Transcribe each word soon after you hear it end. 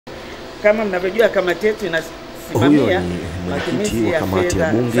Kama mnavyojua kamati yetu Huyo ni mwenyekiti wa kamati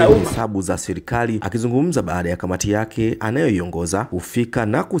ya bunge ya hesabu za serikali akizungumza baada ya kamati yake anayoiongoza kufika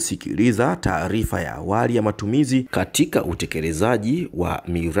na kusikiliza taarifa ya awali ya matumizi katika utekelezaji wa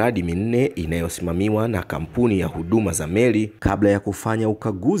miradi minne inayosimamiwa na kampuni ya huduma za meli kabla ya kufanya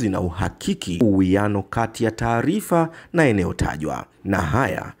ukaguzi na uhakiki uwiano kati ya taarifa na eneo tajwa. Na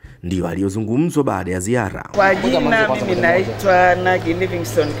haya ndio aliyozungumzwa baada ya ziara. Kwa jina mimi naitwa Nagi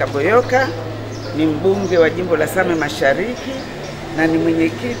Livingstone Kaboyoka, ni mbunge wa jimbo la Same Mashariki na ni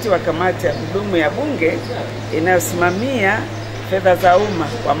mwenyekiti wa kamati ya hudumu ya bunge inayosimamia fedha za umma,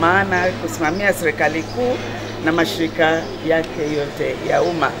 kwa maana kusimamia serikali kuu na mashirika yake yote ya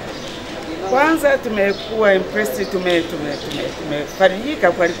umma. Kwanza tumekuwa impressed,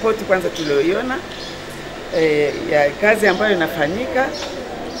 tumefarijika kwa ripoti kwanza tulioiona ya kazi ambayo inafanyika,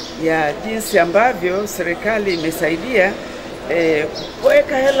 ya jinsi ambavyo serikali imesaidia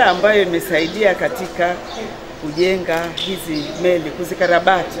kuweka hela ambayo imesaidia katika kujenga hizi meli,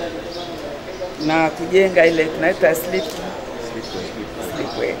 kuzikarabati na kujenga ile tunaita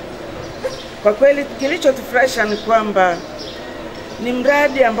slipway. Kwa kweli kilichotufurahisha ni kwamba ni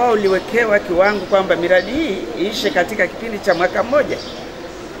mradi ambao uliwekewa kiwango kwamba miradi hii iishe katika kipindi cha mwaka mmoja,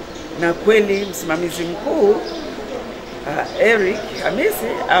 na kweli msimamizi mkuu Eric Hamisi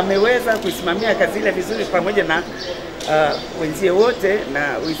ameweza kusimamia kazi ile vizuri pamoja na wenzie wote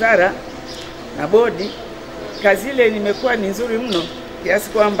na wizara na bodi. Kazi ile imekuwa ni nzuri mno kiasi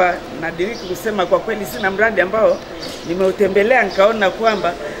kwamba nadiriki kusema kwa kweli sina mradi ambao nimeutembelea nikaona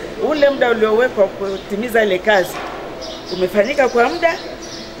kwamba ule muda uliowekwa kutimiza ile kazi umefanyika kwa muda,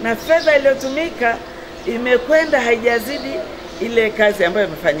 na fedha iliyotumika imekwenda haijazidi ile kazi ambayo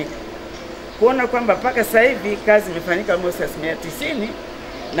imefanyika. Kuona kwamba mpaka sasa hivi kazi imefanyika almost 90%,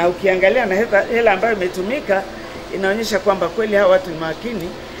 na ukiangalia na hela ambayo imetumika inaonyesha kwamba kweli hao watu ni makini.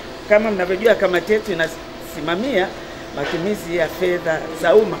 Kama mnavyojua kamati yetu inasimamia matumizi ya fedha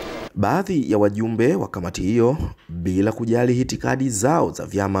za umma. Baadhi ya wajumbe wa kamati hiyo bila kujali itikadi zao za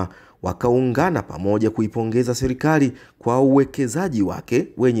vyama wakaungana pamoja kuipongeza serikali kwa uwekezaji wake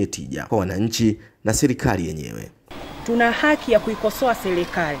wenye tija kwa wananchi na serikali yenyewe. Tuna haki ya kuikosoa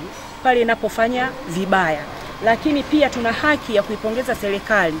serikali pale inapofanya vibaya, lakini pia tuna haki ya kuipongeza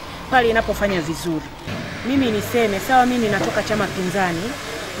serikali pale inapofanya vizuri. Mimi niseme sawa, mimi natoka chama pinzani,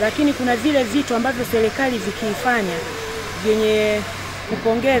 lakini kuna vile vitu ambavyo serikali vikifanya vyenye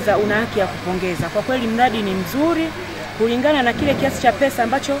kupongeza, una haki ya kupongeza. Kwa kweli mradi ni mzuri kulingana na kile kiasi cha pesa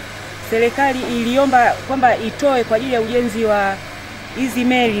ambacho serikali iliomba kwamba itoe kwa ajili ya ujenzi wa hizi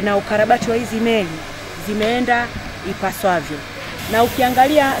meli na ukarabati wa hizi meli, zimeenda ipaswavyo. Na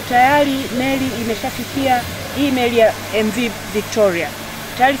ukiangalia tayari meli imeshafikia, hii meli ya Z.Victoria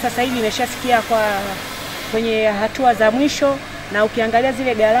tayari sasa hivi imeshafikia kwenye hatua za mwisho, na ukiangalia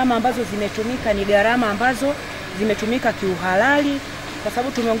zile gharama ambazo zimetumika ni gharama ambazo zimetumika kiuhalali, kwa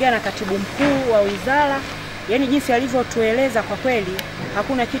sababu tumeongea na katibu mkuu wa wizara, yani jinsi alivyotueleza kwa kweli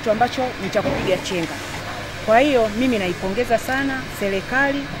hakuna kitu ambacho ni cha kupiga chenga. Kwa hiyo mimi naipongeza sana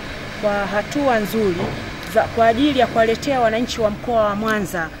serikali kwa hatua nzuri kwa ajili ya kuwaletea wananchi wa mkoa wa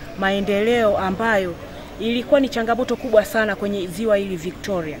Mwanza maendeleo ambayo ilikuwa ni changamoto kubwa sana kwenye ziwa hili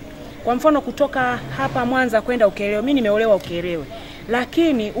Victoria. Kwa mfano kutoka hapa Mwanza kwenda Ukerewe, mimi nimeolewa Ukerewe,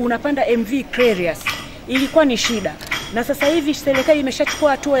 lakini unapanda MV Clarius ilikuwa ni shida. Na sasa hivi serikali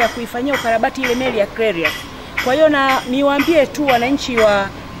imeshachukua hatua ya kuifanyia ukarabati ile meli ya Clarius. Kwa hiyo na niwaambie tu wananchi wa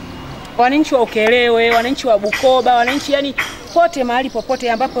Ukerewe, wananchi wa Bukoba, wananchi yani pote mahali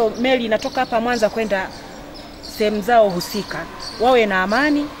popote ambapo meli inatoka hapa Mwanza kwenda sehemu zao husika, wawe na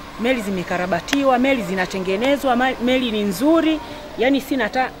amani. Meli zimekarabatiwa, meli zinatengenezwa, meli ni nzuri, yani sina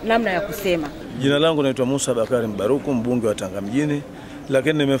hata namna ya kusema. Jina langu naitwa Musa Bakari Mbaruku, mbunge wa Tanga mjini,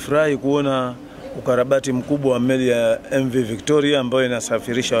 lakini nimefurahi kuona ukarabati mkubwa wa meli ya MV Victoria ambayo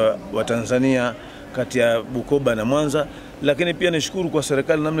inasafirisha Watanzania kati ya Bukoba na Mwanza, lakini pia nishukuru kwa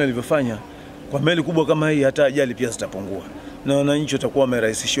serikali namna ilivyofanya. Kwa meli kubwa kama hii hata ajali pia zitapungua, na wananchi watakuwa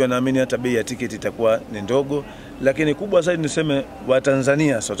wamerahisishiwa, naamini hata bei ya tiketi itakuwa ni ndogo. Lakini kubwa zaidi niseme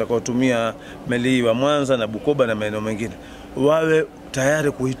Watanzania sasa watakaotumia meli hii wa Mwanza na Bukoba na maeneo mengine wawe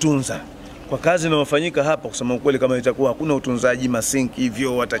tayari kuitunza. Kwa kazi inayofanyika hapa, kusema ukweli, kama itakuwa hakuna utunzaji, masinki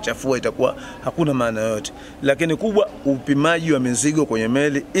hivyo watachafua, itakuwa hakuna maana yote. Lakini kubwa upimaji wa mizigo kwenye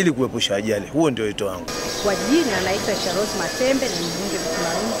meli ili kuepusha ajali. Huo ndio wito wangu. Kwa jina naitwa Chelezo Matembe, ni mbunge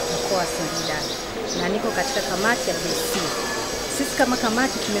msimamizi mkoa wa Singida na niko katika kamati ya P.A.C. Sisi kama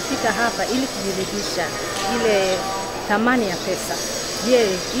kamati tumefika hapa ili kujiridhisha ile thamani ya pesa. Je,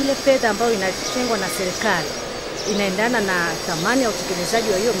 ile fedha ambayo inatengwa na serikali inaendana na thamani ya utekelezaji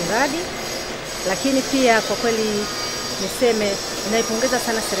wa hiyo miradi? Lakini pia kwa kweli niseme naipongeza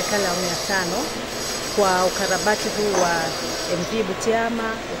sana serikali ya awamu ya 5 kwa ukarabati huu wa MV Butiama,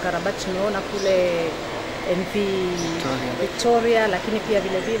 ukarabati tumeona kule MV Victoria, lakini pia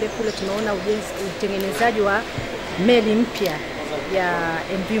vile vile kule tumeona utengenezaji wa meli mpya ya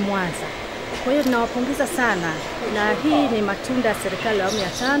MV Mwanza. Kwa hiyo tunawapongeza sana, na hii ni matunda ya serikali ya awamu ya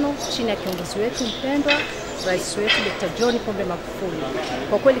 5 chini ya kiongozi wetu mpendwa, Rais wetu Dr. John Pombe Magufuli.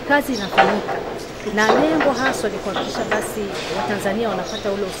 Kwa kweli kazi inafanyika, na lengo haswa ni kuhakikisha basi Watanzania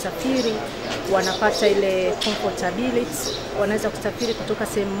wanapata ule usafiri, wanapata ile comfortability, wanaweza kusafiri kutoka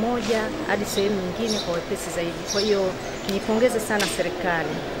sehemu moja hadi sehemu nyingine kwa wepesi zaidi. Kwa hiyo nipongeze sana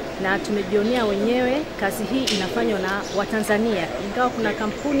serikali, na tumejionea wenyewe kazi hii inafanywa na Watanzania, ingawa kuna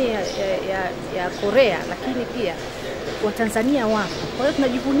kampuni ya Korea, lakini pia Watanzania wapo. Kwa hiyo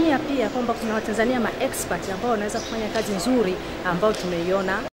tunajivunia pia kwamba kuna Watanzania ma-expert ambao wanaweza kufanya kazi nzuri ambao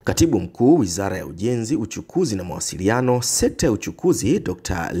tumeiona. Katibu Mkuu Wizara ya Ujenzi, Uchukuzi na Mawasiliano, sekta ya uchukuzi,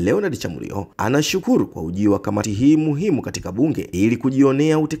 Dr. Leonard Chamulio anashukuru kwa ujio wa kamati hii muhimu katika bunge ili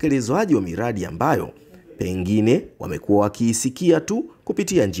kujionea utekelezwaji wa miradi ambayo pengine wamekuwa wakiisikia tu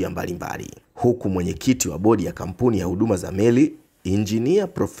kupitia njia mbalimbali. Huku mwenyekiti wa bodi ya kampuni ya huduma za meli, Injinia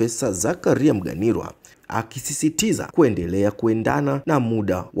Profesa Zakaria Mganirwa akisisitiza kuendelea kuendana na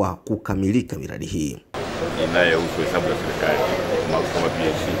muda wa kukamilika miradi hii inayohusu hesabu ya serikali kama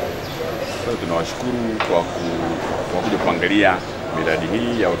P.A.C. Kwa hiyo tunawashukuru kwa kuja kuangalia miradi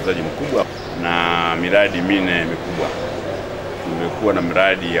hii ya uwekezaji mkubwa na miradi minne mikubwa. Tumekuwa na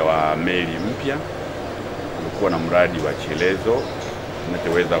mradi wa meli mpya, tumekuwa na mradi wa Chelezo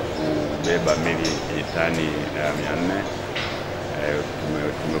tunachoweza kubeba meli yenye tani 400.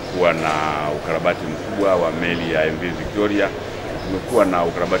 Tumekuwa na ukarabati mkubwa wa meli ya MV Victoria, tumekuwa na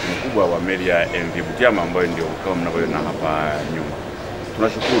ukarabati mkubwa wa meli ya MV Butiama ambayo ndio kama mnavyoona hapa nyuma.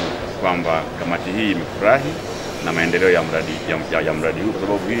 Tunashukuru kwamba kamati hii imefurahi na maendeleo ya mradi huu, kwa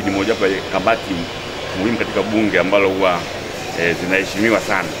sababu hii ni moja ya kamati muhimu katika bunge ambalo huwa zinaheshimiwa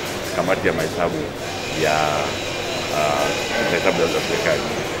sana, kamati ya mahesabu ya serikali.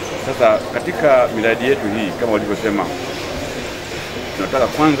 Sasa katika miradi yetu hii kama walivyosema, tunataka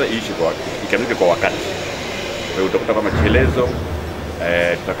kwanza ikamilike kwa wakati. Kwa hiyo utakuta kama Chelezo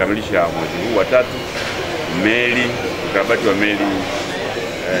tutakamilisha mwezi huu wa 3, meli, ukarabati wa meli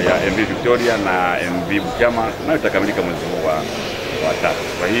ya MV Victoria na MV Butiama nayo itakamilika mwezi huu wa 3.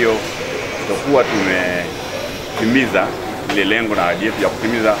 Kwa hiyo tutakuwa tumetimiza ile lengo na ahadi yetu ya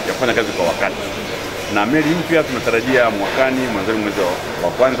kufanya kazi kwa wakati. Na meli mpya tunatarajia mwakani mwanzoni mwezi wa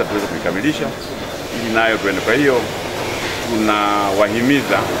kwanza tuweze kuikamilisha ili nayo tuende. Kwa hiyo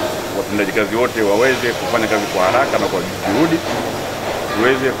tunawahimiza watendaji kazi wote waweze kufanya kazi kwa haraka na kwa juhudi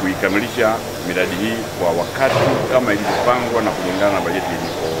tuweze kuikamilisha miradi hii kwa wakati kama ilivyopangwa na kulingana na bajeti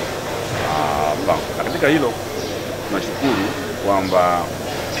ilipopangwa. Na katika hilo tunashukuru kwamba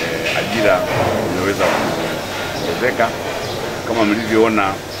ajira imeweza kuongezeka. Kama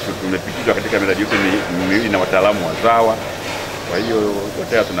mlivyoona, tumepitishwa katika miradi yote miwili na wataalamu wazawa. Kwa hiyo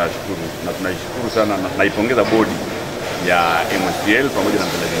yote tunashukuru na tunaishukuru sana, na naipongeza bodi ya MCL pamoja na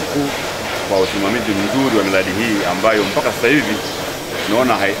mtendaji mkuu kwa usimamizi mzuri wa miradi hii ambayo mpaka sasa hivi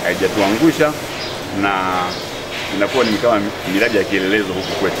tunaona haijatuangusha na inakuwa ni kama miradi ya kielelezo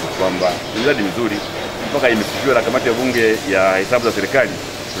huku kwetu, kwamba miradi mizuri mpaka imesifiwa na kamati ya bunge ya hesabu za serikali.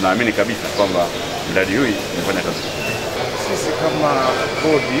 Tunaamini kabisa kwamba miradi hii imefanya kazi. Sisi kama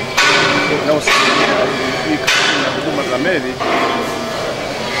bodi inayosimamia hii kampuni ya huduma za meli,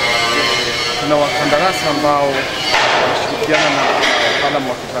 tuna wakandarasi ambao wanashirikiana na wataalamu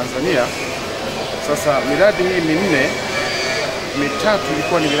wa Tanzania. Sasa miradi hii minne, mitatu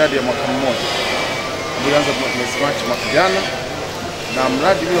ilikuwa ni miradi ya mwaka mmoja, ilianza mwezi Machi mwaka jana, na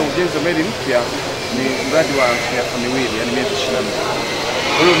mradi ule wa ujenzi wa meli mpya ni mradi wa miaka miwili, yani miezi 24.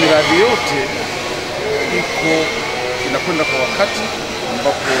 Kwa hiyo miradi yote inakwenda kwa wakati,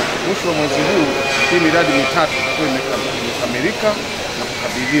 ambapo mwisho wa mwezi huu hii miradi mitatu itakuwa imekamilika na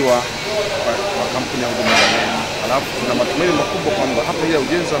kukabidhiwa kwa kampuni ya huduma za meli. Alafu tuna matumaini makubwa kwamba hapa ile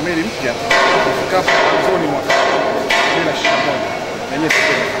ujenzi wa meli mpya ifikapo mwanzoni mwaka 2021 yenyewe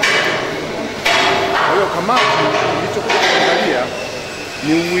tutakuwa. Kwa hiyo kamati ilichokuja kuangalia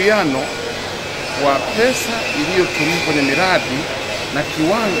ni uwiano wa pesa iliyotumika kwenye miradi na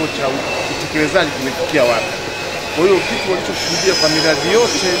kiwango cha utekelezaji kimefikia wapi. Kwa hiyo kitu walichoshuhudia kwa miradi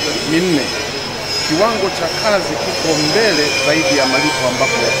yote minne, kiwango cha kazi kiko mbele zaidi ya malipo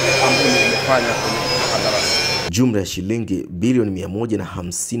ambapo kampuni imefanya kwenye kandarasi. Jumla ya shilingi bilioni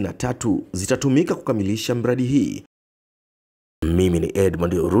 153 zitatumika kukamilisha mradi hii. Mimi ni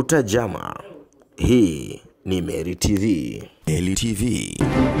Edmond Ruta Jama. Hii ni Meli TV. Meli TV.